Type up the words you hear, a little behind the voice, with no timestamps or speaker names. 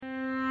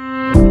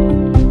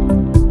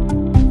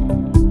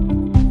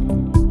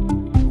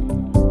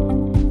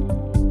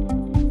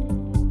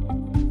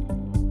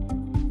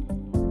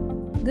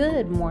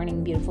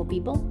morning, beautiful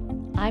people.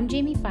 I'm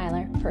Jamie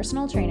Filer,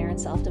 personal trainer and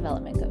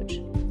self-development coach.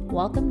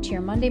 Welcome to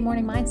your Monday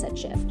morning mindset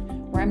shift,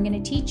 where I'm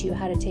going to teach you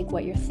how to take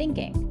what you're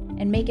thinking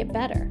and make it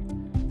better.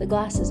 The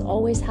glass is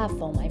always half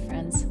full, my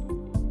friends.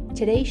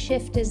 Today's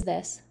shift is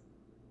this: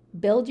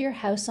 build your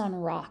house on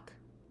rock,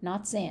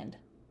 not sand.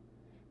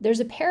 There's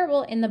a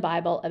parable in the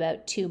Bible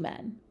about two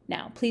men.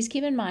 Now, please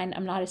keep in mind,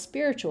 I'm not a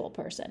spiritual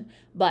person,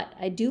 but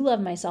I do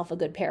love myself a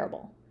good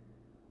parable.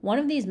 One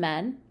of these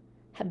men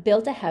had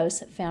built a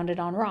house founded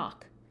on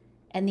rock,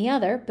 and the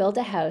other built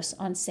a house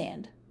on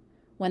sand.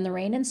 When the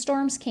rain and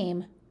storms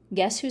came,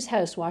 guess whose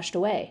house washed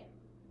away?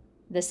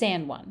 The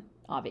sand one,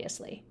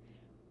 obviously.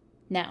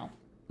 Now,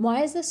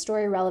 why is this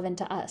story relevant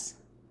to us?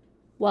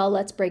 Well,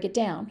 let's break it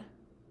down.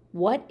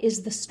 What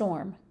is the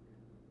storm?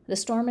 The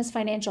storm is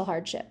financial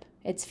hardship.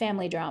 It's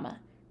family drama.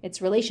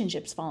 It's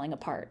relationships falling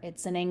apart.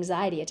 It's an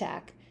anxiety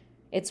attack.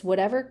 It's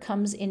whatever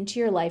comes into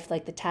your life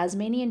like the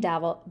Tasmanian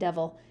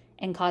devil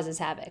and causes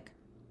havoc.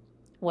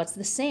 What's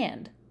the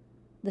sand?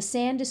 The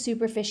sand is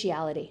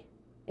superficiality.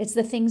 It's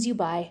the things you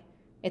buy.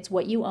 It's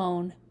what you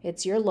own.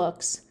 It's your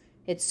looks.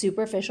 It's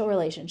superficial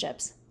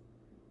relationships.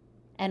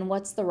 And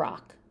what's the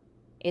rock?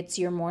 It's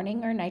your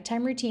morning or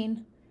nighttime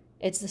routine.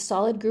 It's the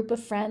solid group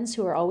of friends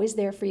who are always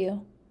there for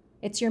you.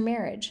 It's your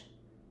marriage.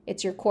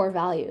 It's your core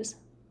values.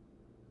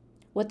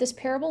 What this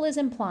parable is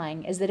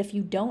implying is that if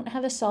you don't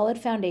have a solid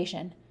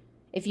foundation,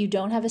 if you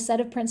don't have a set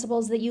of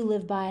principles that you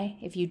live by,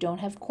 if you don't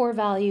have core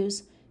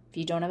values, if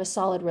you don't have a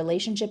solid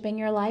relationship in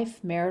your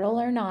life, marital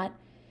or not,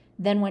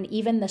 then when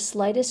even the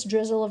slightest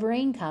drizzle of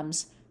rain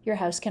comes, your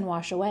house can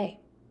wash away.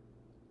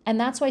 And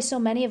that's why so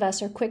many of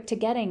us are quick to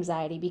get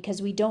anxiety,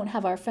 because we don't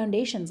have our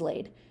foundations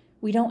laid.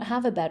 We don't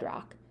have a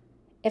bedrock.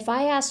 If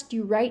I asked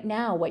you right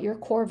now what your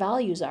core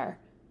values are,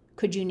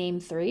 could you name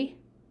 3?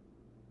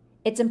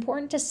 It's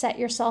important to set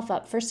yourself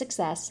up for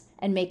success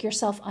and make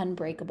yourself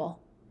unbreakable.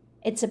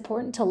 It's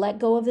important to let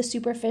go of the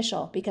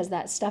superficial, because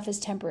that stuff is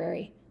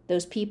temporary.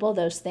 Those people,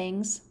 those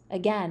things,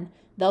 again,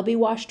 they'll be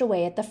washed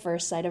away at the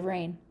first sight of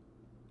rain.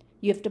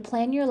 You have to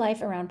plan your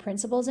life around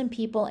principles and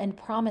people and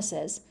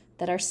promises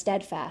that are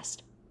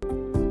steadfast.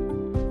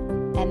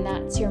 And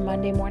that's your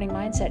Monday morning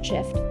mindset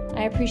shift.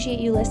 I appreciate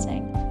you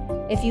listening.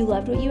 If you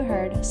loved what you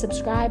heard,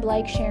 subscribe,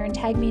 like, share, and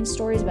tag me in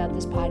stories about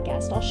this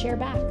podcast. I'll share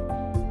back.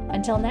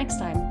 Until next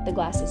time, the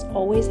glass is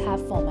always half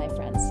full, my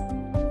friends.